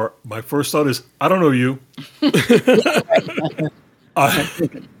before, my first thought is, I don't know you.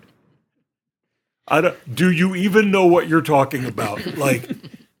 Do you even know what you're talking about?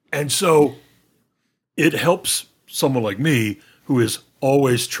 And so it helps someone like me who is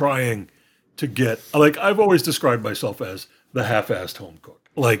always trying to get, I've always described myself as the half-assed home cook.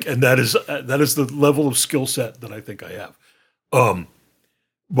 And that is the level of skill set that I think I have.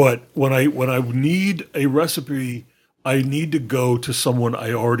 But when I need a recipe, I need to go to someone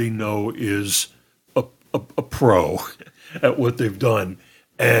I already know is a pro at what they've done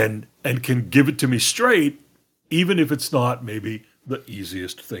and can give it to me straight, even if it's not maybe the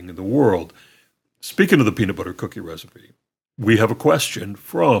easiest thing in the world. Speaking of the peanut butter cookie recipe, we have a question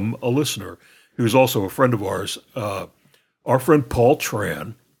from a listener who's also a friend of ours. Our friend Paul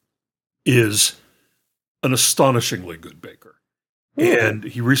Tran is an astonishingly good baker. And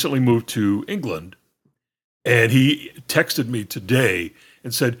he recently moved to England. And he texted me today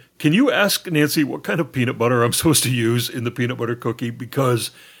and said, can you ask Nancy what kind of peanut butter I'm supposed to use in the peanut butter cookie?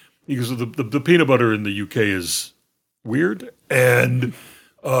 Because the peanut butter in the UK is weird. And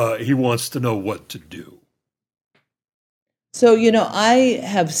he wants to know what to do. So, I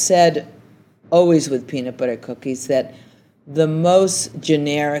have said always with peanut butter cookies that the most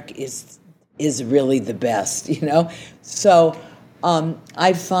generic is really the best, So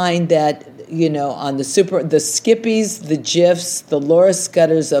I find that, on the Skippies, the Jifs, the Laura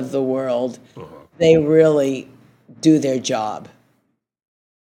Scutters of the world, they really do their job.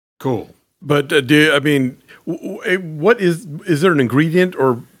 Cool. But what is there an ingredient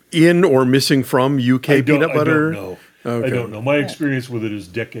or in or missing from UK peanut butter? I don't know. Okay. I don't know. My experience with it is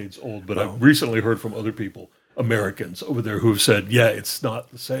decades old, but I've recently heard from other people, Americans over there, who've said, yeah, it's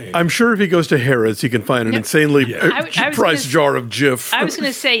not the same. I'm sure if he goes to Harrods, he can find an insanely priced jar of Jif. I was going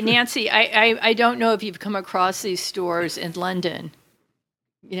to say, Nancy, I don't know if you've come across these stores in London,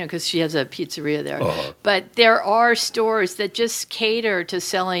 because she has a pizzeria there. But there are stores that just cater to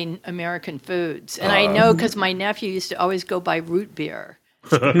selling American foods. And I know because my nephew used to always go buy root beer.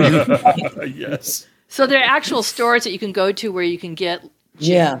 Yes. So there are actual stores that you can go to where you can get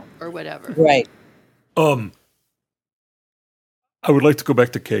or whatever. Right. I would like to go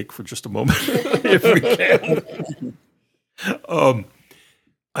back to cake for just a moment, if we can.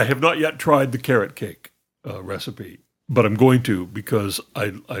 I have not yet tried the carrot cake recipe, but I'm going to because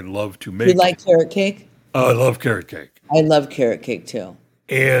I love to make. You like carrot cake? I love carrot cake. I love carrot cake too.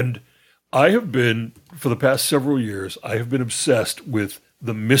 And I have been, for the past several years, I have been obsessed with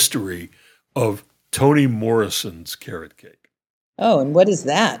the mystery of Toni Morrison's carrot cake. Oh, and what is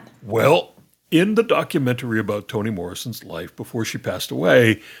that? Well, in the documentary about Toni Morrison's life before she passed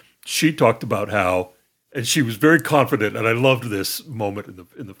away, she talked about how, and she was very confident, and I loved this moment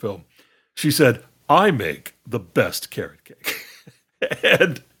in the film. She said, "I make the best carrot cake,"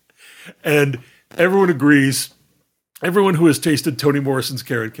 and everyone agrees. Everyone who has tasted Toni Morrison's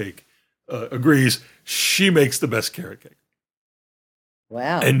carrot cake agrees she makes the best carrot cake.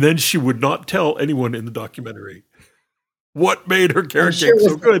 Wow. And then she would not tell anyone in the documentary what made her carrot cake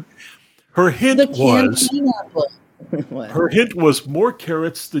so good. Her hint was more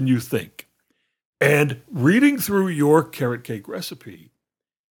carrots than you think. And reading through your carrot cake recipe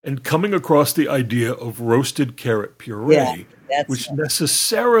and coming across the idea of roasted carrot puree, which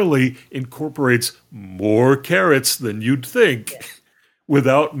necessarily incorporates more carrots than you'd think,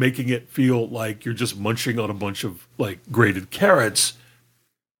 without making it feel like you're just munching on a bunch of grated carrots.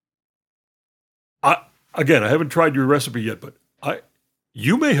 Again, I haven't tried your recipe yet, but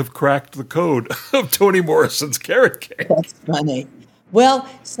you may have cracked the code of Toni Morrison's carrot cake. That's funny. Well,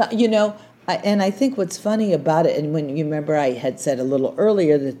 and I think what's funny about it, and when you remember I had said a little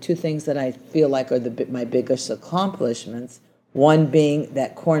earlier, the two things that I feel like are my biggest accomplishments, one being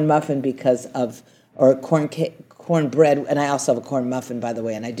that corn muffin or cornbread, and I also have a corn muffin, by the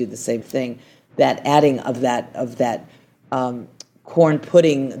way, and I do the same thing, that adding of that corn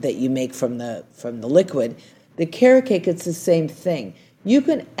pudding that you make from the liquid. The carrot cake, it's the same thing. You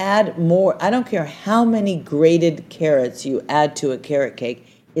can add more. I don't care how many grated carrots you add to a carrot cake.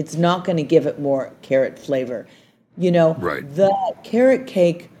 It's not going to give it more carrot flavor. Right. The carrot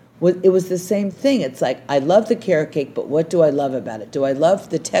cake, it was the same thing. It's like, I love the carrot cake, but what do I love about it? Do I love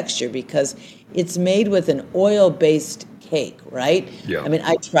the texture? Because it's made with an oil-based cake, right? Yeah. I mean,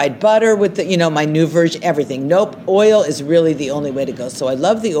 I tried butter with my new version, everything. Nope, oil is really the only way to go. So I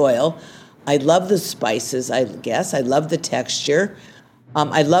love the oil. I love the spices, I guess. I love the texture.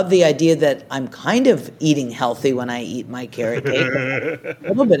 I love the idea that I'm kind of eating healthy when I eat my carrot cake. A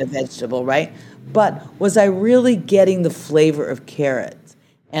little bit of vegetable, right? But was I really getting the flavor of carrots?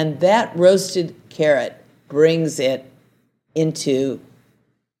 And that roasted carrot brings it into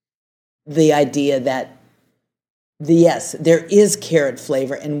the idea that, yes, there is carrot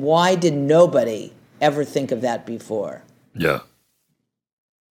flavor. And why did nobody ever think of that before? Yeah.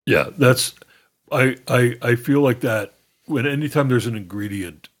 Yeah, I feel like that when anytime there's an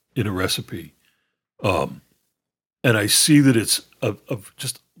ingredient in a recipe, and I see that it's of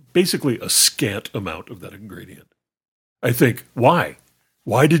just basically a scant amount of that ingredient, I think, why?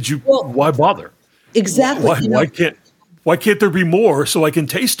 Why bother? Exactly. Why can't there be more so I can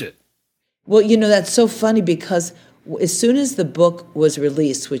taste it? Well, that's so funny because as soon as the book was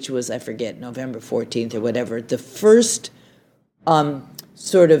released, which was, I forget, November 14th or whatever, the first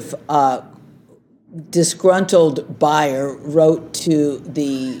sort of disgruntled buyer wrote to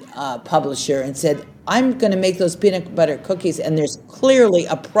the publisher and said, I'm going to make those peanut butter cookies, and there's clearly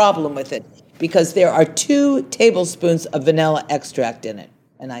a problem with it because there are 2 tablespoons of vanilla extract in it.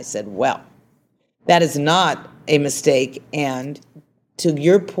 And I said, well, that is not a mistake. And to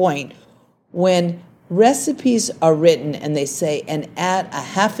your point, when recipes are written and they say, and add a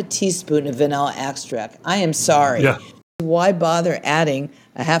half a teaspoon of vanilla extract, I am sorry. Yeah. Why bother adding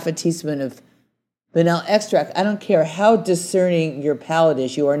a half a teaspoon of vanilla extract, I don't care how discerning your palate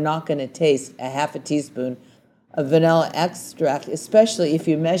is, you are not going to taste a half a teaspoon of vanilla extract, especially if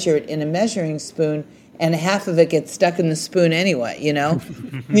you measure it in a measuring spoon and half of it gets stuck in the spoon anyway,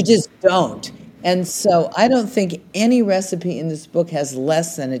 You just don't. And so I don't think any recipe in this book has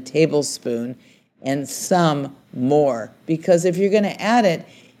less than a tablespoon, and some more. Because if you're going to add it,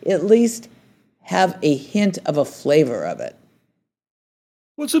 at least have a hint of a flavor of it.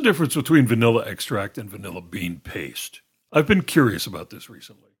 What's the difference between vanilla extract and vanilla bean paste? I've been curious about this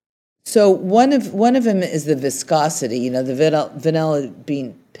recently. So one of them is the viscosity. The vanilla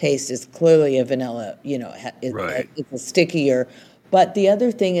bean paste is clearly a vanilla. Right. It's a stickier. But the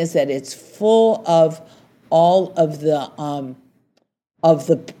other thing is that it's full of all of the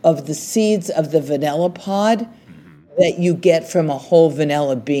seeds of the vanilla pod that you get from a whole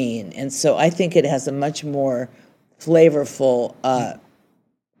vanilla bean, and so I think it has a much more flavorful.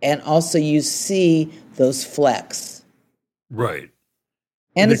 And also, you see those flecks. Right.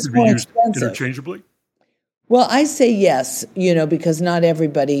 And it's more expensive. Interchangeably? Well, I say yes, because not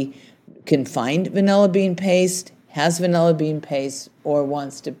everybody can find vanilla bean paste, has vanilla bean paste, or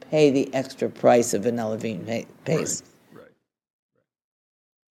wants to pay the extra price of vanilla bean paste. Right.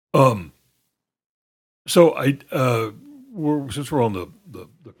 So since we're on the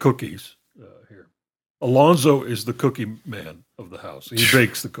cookies here, Alonzo is the cookie man of the house. He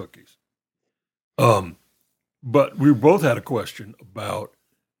bakes the cookies. But we both had a question about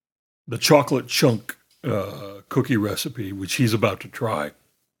the chocolate chunk cookie recipe, which he's about to try.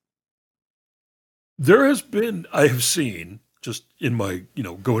 I have seen, just in my,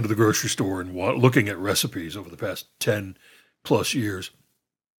 going to the grocery store and looking at recipes over the past 10 plus years,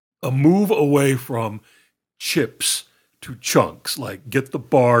 a move away from chips to chunks, like get the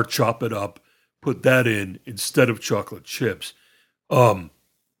bar, chop it up, put that in instead of chocolate chips. And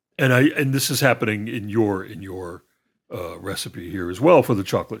this is happening in your recipe here as well for the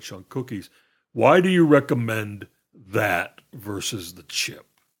chocolate chunk cookies. Why do you recommend that versus the chip?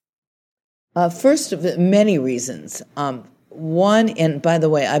 First of many reasons. One, and by the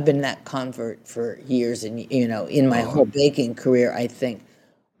way, I've been that convert for years, and in my whole baking career, I think.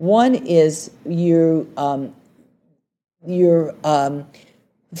 One is your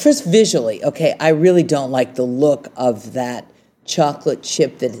first visually. Okay, I really don't like the look of that chocolate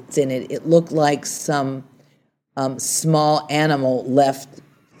chip that's in it. It looked like some small animal left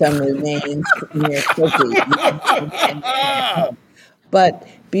some remains in your cookie. But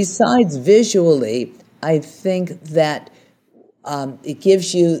besides visually, I think that it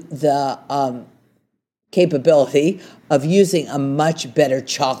gives you the capability of using a much better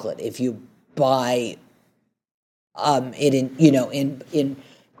chocolate if you buy it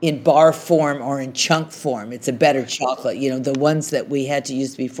in bar form or in chunk form. It's a better chocolate. The ones that we had to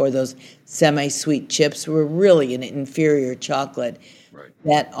use before, those semi-sweet chips, were really an inferior chocolate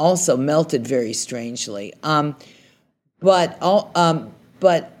that also melted very strangely. But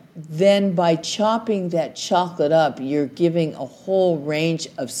then by chopping that chocolate up, you're giving a whole range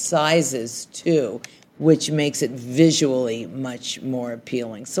of sizes too, which makes it visually much more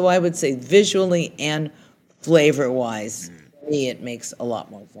appealing. So I would say visually and flavor-wise, to me, it makes a lot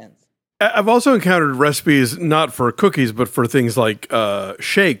more sense. I've also encountered recipes not for cookies, but for things like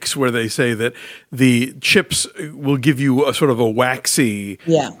shakes, where they say that the chips will give you a sort of a waxy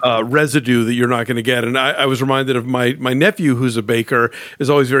residue that you're not going to get. And I was reminded of my nephew, who's a baker, is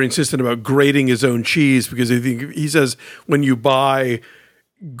always very insistent about grating his own cheese, because he says when you buy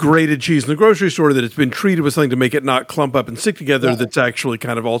grated cheese in the grocery store, that it's been treated with something to make it not clump up and stick together, that's actually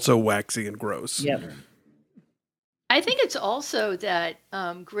kind of also waxy and gross. Yep. I think it's also that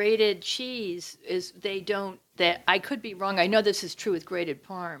grated cheese that I could be wrong. I know this is true with grated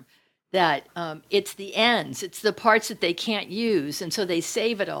Parm, that it's the ends, it's the parts that they can't use, and so they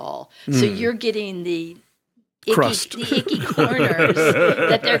save it all. So you're getting the icky corners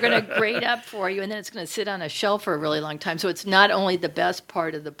that they're going to grate up for you, and then it's going to sit on a shelf for a really long time. So it's not only the best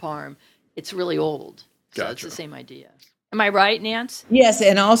part of the Parm, it's really old. So it's the same idea. Am I right, Nance? Yes,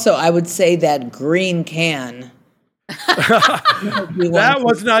 and also I would say that green can. That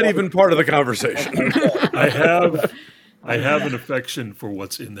was not even part of the conversation. I have an affection for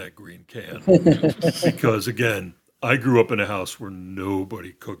what's in that green can, because again, I grew up in a house where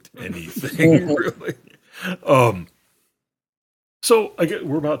nobody cooked anything really. So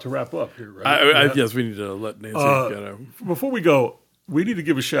we're about to wrap up here, right? Yes, we need to let Nancy Before we go, we need to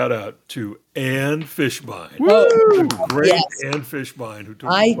give a shout out to Anne Fishbein. Great Anne Fishbein, who took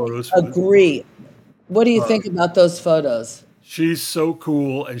the photos. I agree. What do you think about those photos? She's so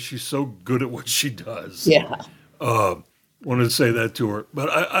cool, and she's so good at what she does. Yeah. wanted to say that to her. But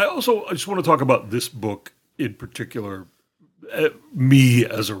I just want to talk about this book in particular, me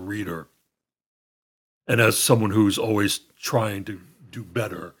as a reader and as someone who's always trying to do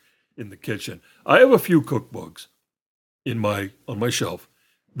better in the kitchen. I have a few cookbooks on my shelf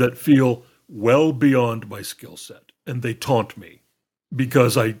that feel well beyond my skill set, and they taunt me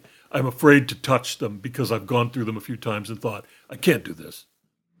because I'm afraid to touch them because I've gone through them a few times and thought, I can't do this.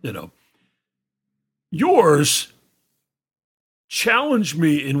 Yours challenge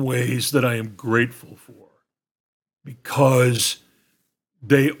me in ways that I am grateful for because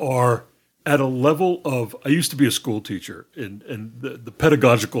they are at a level of, I used to be a school teacher, and the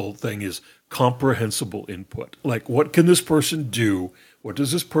pedagogical thing is comprehensible input. Like, what can this person do? What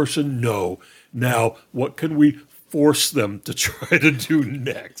does this person know? Now, what can we force them to try to do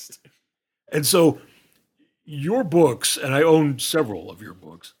next? And so your books, and I own several of your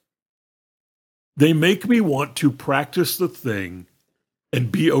books, they make me want to practice the thing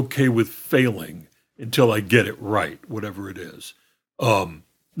and be okay with failing until I get it right, whatever it is.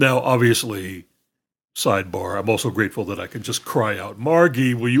 Now, obviously, sidebar, I'm also grateful that I can just cry out,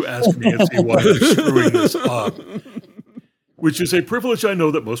 Margie, will you ask Nancy why I'm screwing this up? Which is a privilege I know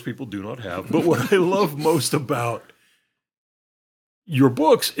that most people do not have. But what I love most about your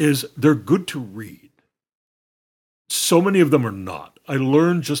books is they're good to read. So many of them are not. I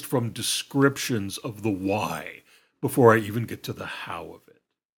learn just from descriptions of the why before I even get to the how of it.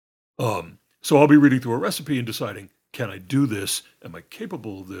 So I'll be reading through a recipe and deciding, can I do this? Am I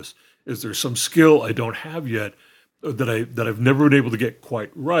capable of this? Is there some skill I don't have yet that I've never been able to get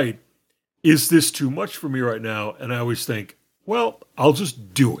quite right? Is this too much for me right now? And I always think, well, I'll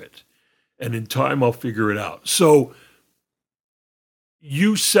just do it. And in time, I'll figure it out. So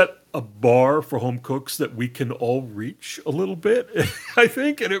you set a bar for home cooks that we can all reach a little bit, I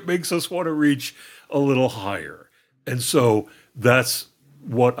think, and it makes us want to reach a little higher. And so that's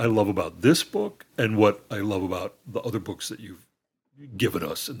what I love about this book and what I love about the other books that you've given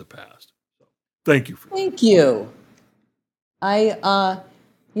us in the past. So, thank you. Thank you. I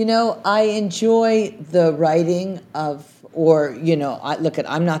enjoy the writing of,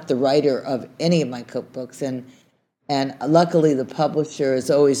 I'm not the writer of any of my cookbooks, and luckily the publisher has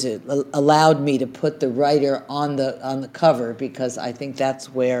always allowed me to put the writer on the cover because I think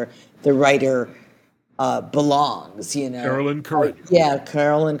that's where the writer belongs, Carolyn Carrena.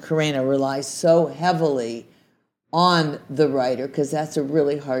 Carolyn Carrena relies so heavily on the writer because that's a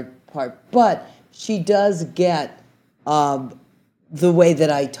really hard part. But she does get the way that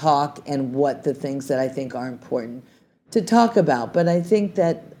I talk and what the things that I think are important to talk about. But I think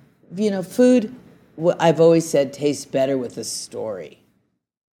that, food, I've always said, tastes better with a story.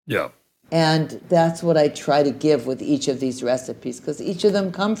 Yeah. And that's what I try to give with each of these recipes because each of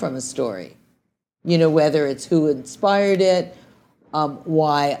them come from a story. Whether it's who inspired it,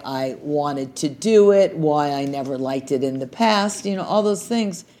 why I wanted to do it, why I never liked it in the past, all those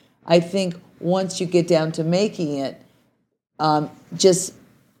things. I think once you get down to making it, just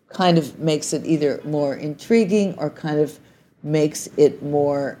kind of makes it either more intriguing or kind of makes it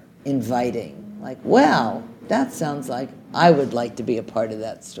more inviting. Like, wow, that sounds like I would like to be a part of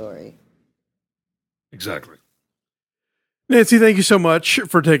that story. Exactly. Nancy, thank you so much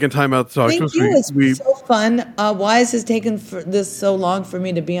for taking time out to talk to us. Thank you. It's been so fun. Why has it taken this so long for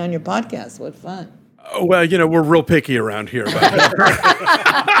me to be on your podcast? What fun. Well, we're real picky around here about it.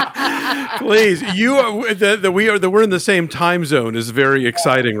 Please, we're in the same time zone is very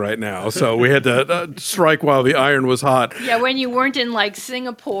exciting right now. So we had to strike while the iron was hot. Yeah, when you weren't in like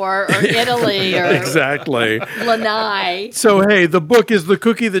Singapore or Italy or exactly Lanai. So hey, the book is The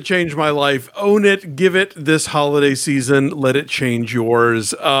Cookie That Changed My Life. Own it, give it this holiday season. Let it change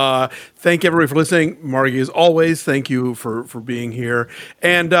yours. Thank everybody for listening. Margie, as always, thank you for being here.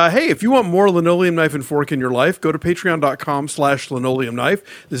 And hey, if you want more Linoleum Knife and Fork in your life, go to patreon.com/linoleumknife.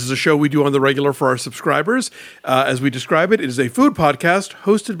 This is a show we do on the regular for our subscribers. As we describe it, it is a food podcast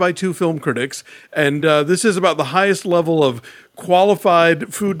hosted by two film critics. And this is about the highest level of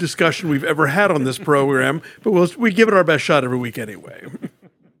qualified food discussion we've ever had on this program. But we give it our best shot every week anyway.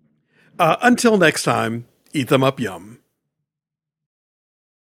 Until next time, eat them up yum.